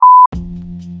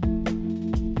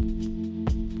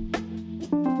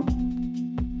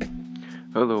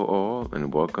Hello, all,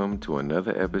 and welcome to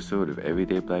another episode of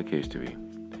Everyday Black History.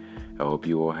 I hope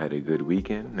you all had a good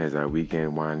weekend. As our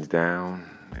weekend winds down,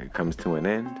 it comes to an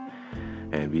end,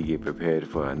 and we get prepared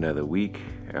for another week.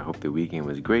 I hope the weekend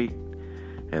was great,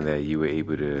 and that you were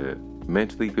able to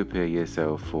mentally prepare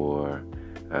yourself for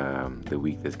the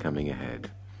week that's coming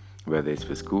ahead, whether it's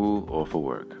for school or for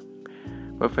work.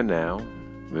 But for now,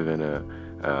 we're going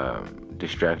to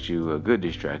distract you, a good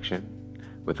distraction,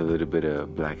 with a little bit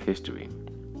of Black history.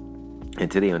 And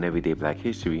today on Everyday Black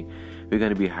History, we're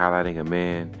going to be highlighting a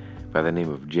man by the name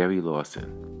of Jerry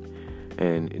Lawson.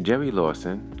 And Jerry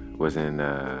Lawson was an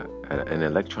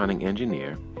electronic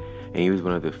engineer, and he was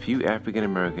one of the few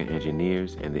African-American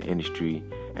engineers in the industry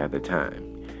at the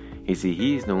time. You see,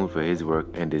 he is known for his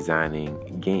work in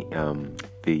designing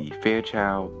the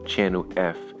Fairchild Channel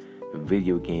F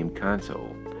video game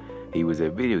console. He was a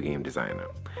video game designer.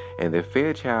 And the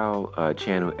Fairchild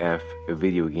Channel F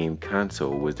video game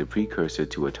console was the precursor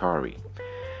to Atari.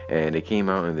 And it came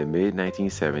out in the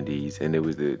mid-1970s, and it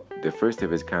was the first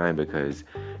of its kind because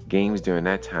games during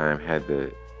that time had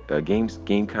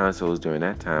game consoles during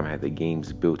that time had the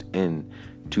games built in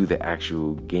to the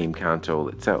actual game console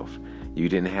itself. You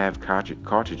didn't have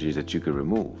cartridges that you could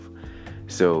remove.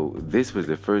 So this was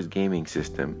the first gaming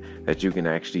system that you can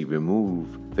actually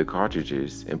remove the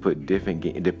cartridges and put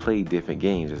to play different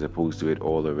games, as opposed to it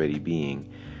all already being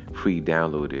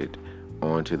pre-downloaded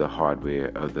onto the hardware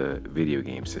of the video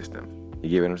game system. You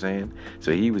get what I'm saying?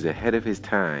 So he was ahead of his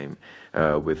time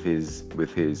with his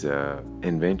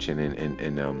invention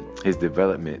and his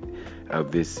development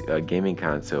of this gaming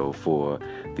console for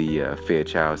the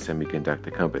Fairchild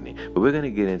Semiconductor Company. But we're going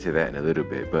to get into that in a little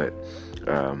bit. But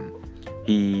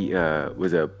he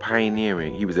was a pioneer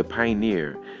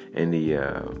in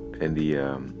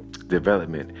the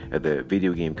development of the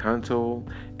video game console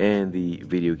and the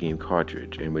video game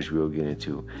cartridge, in which we'll get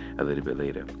into a little bit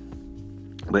later.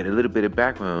 But a little bit of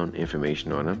background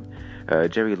information on him.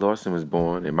 Jerry Lawson was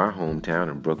born in my hometown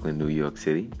in Brooklyn, New York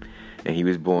City, and he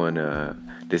was born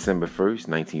December 1st,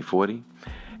 1940.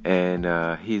 And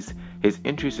his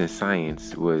interest in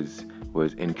science was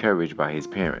encouraged by his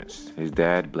parents, his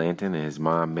dad Blanton and his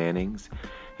mom Mannings.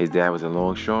 His dad was a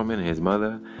longshoreman, and his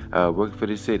mother worked for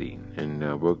the city and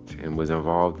was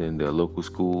involved in the local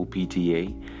school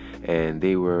PTA, and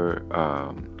they were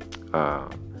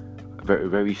very,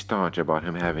 very staunch about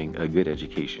him having a good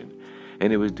education.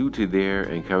 And it was due to their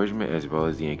encouragement, as well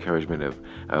as the encouragement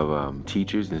of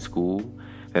teachers in school,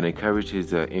 that encouraged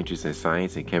his interest in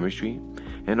science and chemistry,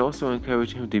 and also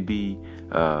encouraged him to be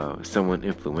someone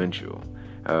influential,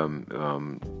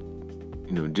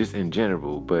 just in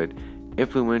general, but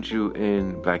influential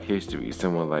in Black history.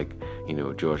 Someone like,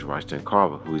 George Washington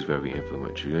Carver, who's very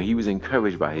influential. He was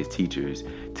encouraged by his teachers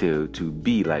to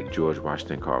be like George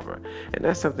Washington Carver, and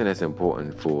that's something that's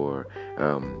important for,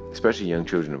 especially young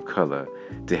children of color,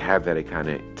 to have that kind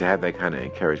of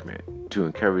encouragement, to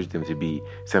encourage them to be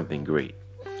something great.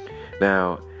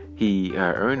 Now, he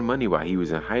earned money while he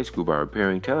was in high school by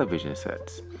repairing television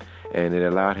sets, and it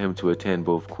allowed him to attend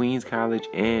both Queens College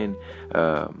and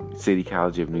City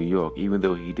College of New York, even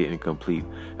though he didn't complete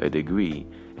a degree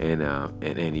in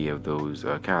any of those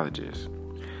colleges.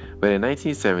 But in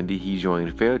 1970, he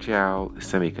joined Fairchild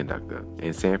Semiconductor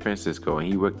in San Francisco, and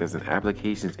he worked as an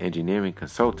applications engineering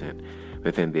consultant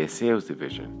within their sales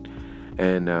division.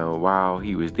 And while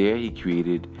he was there, he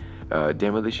created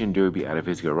Demolition Derby out of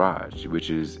his garage, which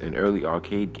is an early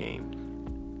arcade game.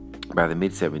 By the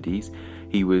mid-70s,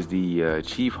 he was the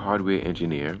chief hardware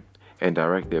engineer and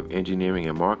director of engineering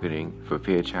and marketing for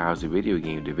Fairchild's video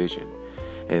game division.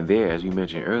 And there, as we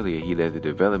mentioned earlier, he led the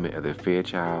development of the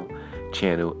Fairchild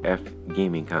Channel F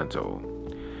gaming console.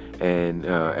 And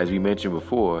as we mentioned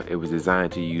before, it was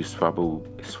designed to use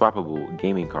swappable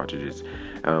gaming cartridges.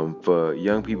 For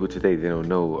young people today, they don't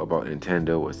know about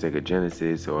Nintendo or Sega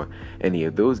Genesis or any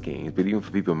of those games. But even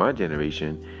for people in my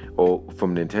generation, or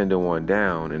from Nintendo on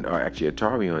down, or actually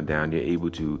Atari on down, you're able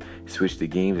to switch the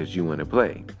games that you want to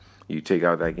play. You take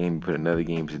out that game, you put another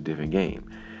game, it's a different game.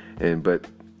 But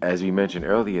as we mentioned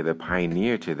earlier, the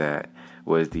pioneer to that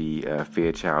was the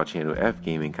Fairchild Channel F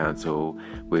gaming console,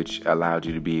 which allowed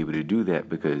you to be able to do that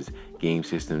because game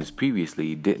systems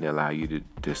previously didn't allow you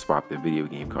to swap the video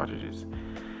game cartridges.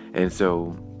 And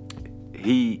so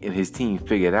he and his team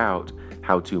figured out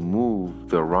how to move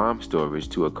the ROM storage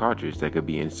to a cartridge that could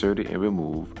be inserted and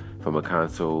removed from a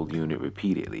console unit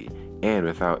repeatedly and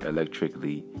without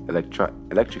electrically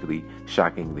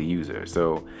shocking the user.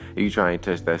 So if you try and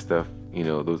touch that stuff,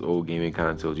 those old gaming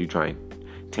consoles, you try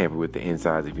and tamper with the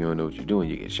insides. If you don't know what you're doing,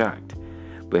 you get shocked.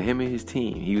 but him and his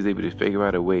team, he was able to figure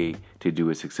out a way to do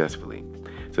it successfully.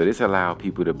 So this allowed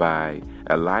people to buy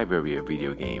a library of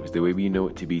video games the way we know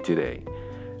it to be today.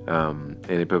 And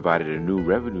it provided a new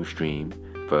revenue stream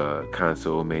for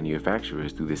console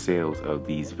manufacturers through the sales of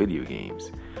these video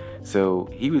games. So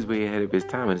he was way ahead of his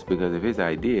time, and it's because of his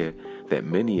idea that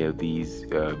many of these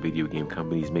video game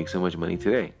companies make so much money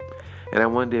today. And I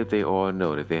wonder if they all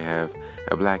know that they have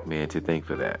a black man to thank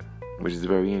for that, which is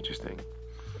very interesting.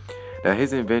 Now,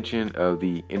 his invention of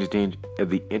the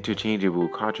interchangeable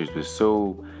cartridge was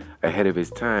so ahead of his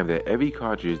time that every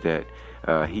cartridge that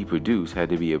he produced had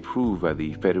to be approved by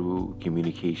the Federal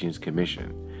Communications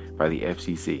Commission, by the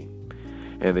FCC.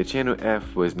 And the Channel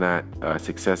F was not a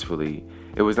successful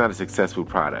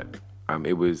product.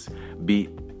 It was beat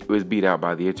out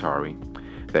by the Atari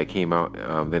that came out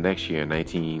the next year in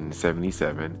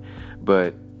 1977.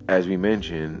 But as we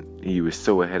mentioned, he was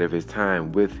so ahead of his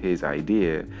time with his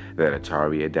idea that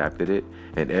Atari adapted it,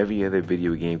 and every other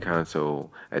video game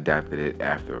console adapted it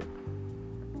after.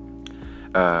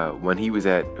 When he was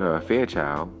at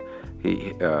Fairchild,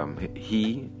 he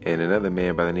and another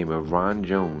man by the name of Ron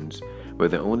Jones were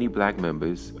the only black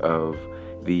members of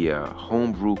the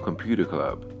Homebrew Computer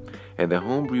Club. And the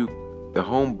Homebrew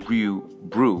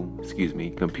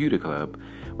Computer Club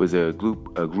was a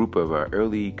group of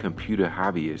early computer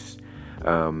hobbyists,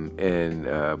 and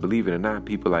believe it or not,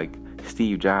 people like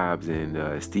Steve Jobs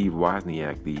and Steve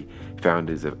Wozniak, the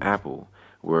founders of Apple,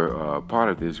 were part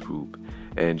of this group.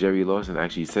 And Jerry Lawson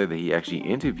actually said that he actually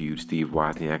interviewed Steve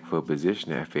Wozniak for a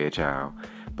position at Fairchild,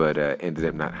 but ended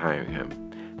up not hiring him.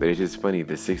 But it's just funny,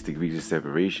 the 6 degrees of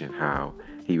separation, how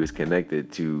he was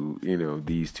connected to,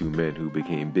 these two men who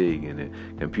became big in the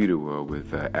computer world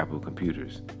with Apple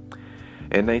computers.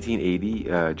 In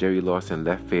 1980, Jerry Lawson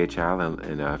left Fairchild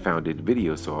and founded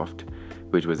Videosoft,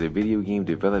 which was a video game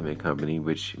development company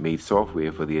which made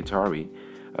software for the Atari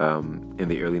in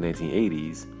the early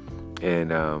 1980s.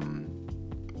 And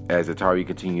as Atari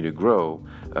continued to grow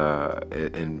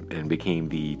and became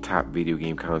the top video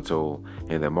game console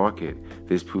in the market,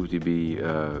 this proved to be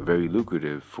very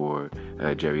lucrative for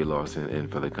Jerry Lawson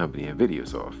and for the company at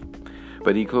Videosoft.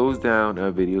 But he closed down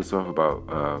Videosoft about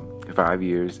 5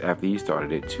 years after he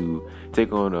started it to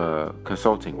take on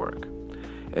consulting work.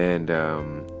 And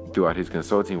throughout his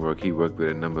consulting work, he worked with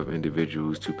a number of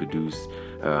individuals to produce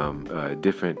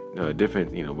different,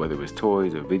 whether it was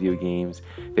toys or video games.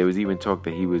 There was even talk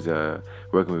that he was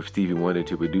working with Stevie Wonder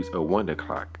to produce a Wonder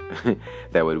clock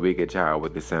that would wake a child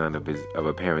with the sound of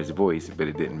a parent's voice, but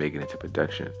it didn't make it into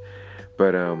production.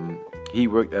 But he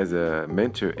worked as a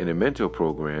mentor in a mentor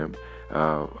program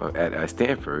at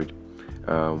Stanford,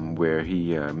 where he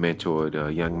mentored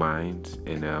young minds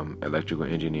in electrical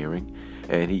engineering,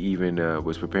 and he even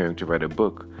was preparing to write a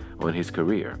book on his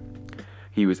career.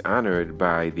 He was honored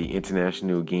by the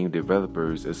International Game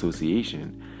Developers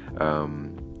Association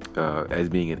as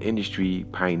being an industry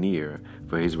pioneer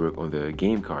for his work on the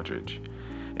game cartridge.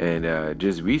 And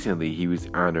just recently, he was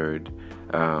honored,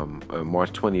 on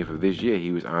March 20th of this year,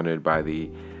 he was honored by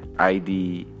the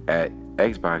ID at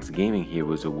Xbox Gaming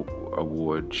Heroes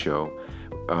Award show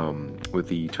with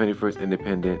the 21st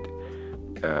Independent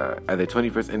at the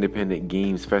 21st Independent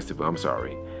Games Festival.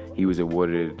 He was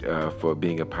awarded for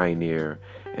being a pioneer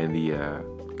in the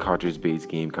cartridge-based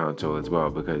game console as well,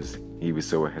 because he was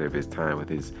so ahead of his time with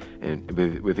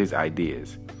his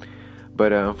ideas.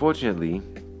 But unfortunately,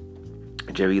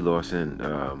 Jerry Lawson,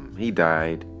 he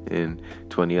died in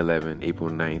 2011, April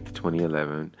 9th,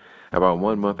 2011, about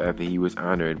 1 month after he was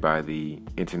honored by the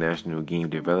International Game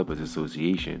Developers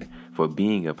Association for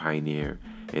being a pioneer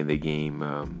in the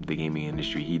gaming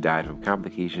industry. He died from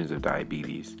complications of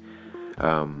diabetes.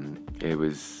 It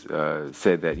was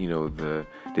said that the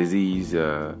disease.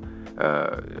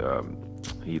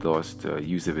 He lost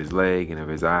use of his leg and of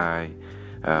his eye.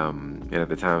 And at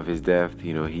the time of his death,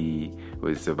 he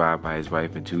was survived by his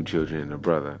wife and 2 children and a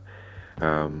brother.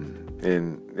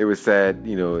 And it was sad,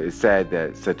 it's sad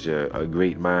that such a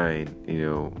great mind,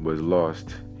 was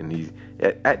lost. And he's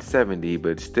at 70,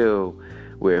 but still,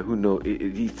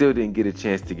 he still didn't get a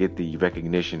chance to get the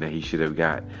recognition that he should have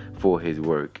got for his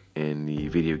work in the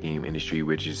video game industry,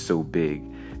 which is so big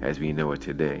as we know it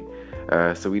today.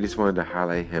 So we just wanted to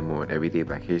highlight him on Everyday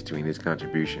Black History and his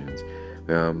contributions,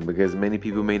 because many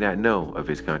people may not know of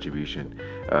his contribution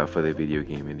for the video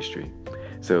game industry.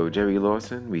 So Jerry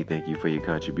Lawson, we thank you for your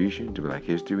contribution to Black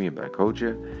history and Black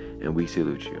culture, and we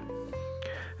salute you.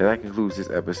 And that concludes this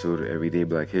episode of Everyday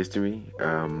Black History.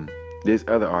 There's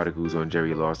other articles on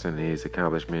Jerry Lawson and his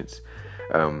accomplishments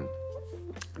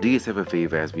do yourself a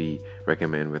favor, as we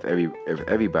recommend with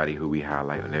everybody who we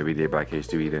highlight on Everyday Black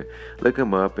History, to look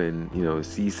him up and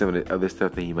see some of the other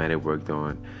stuff that he might have worked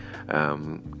on,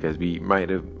 because we might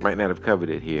not have covered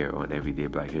it here on Everyday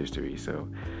Black History. So,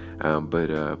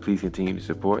 but please continue to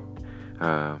support.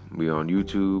 We're on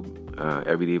YouTube,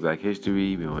 Everyday Black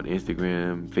History. We're on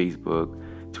Instagram, Facebook,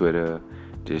 Twitter.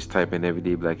 Just type in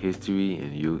Everyday Black History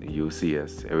and you'll see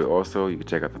us. And also, you can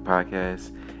check out the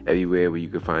podcast everywhere where you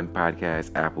can find podcasts: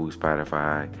 Apple,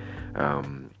 Spotify,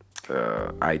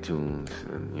 iTunes,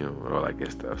 and all that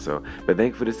good stuff. So, but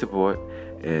thank you for the support,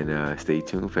 and stay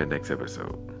tuned for the next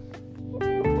episode.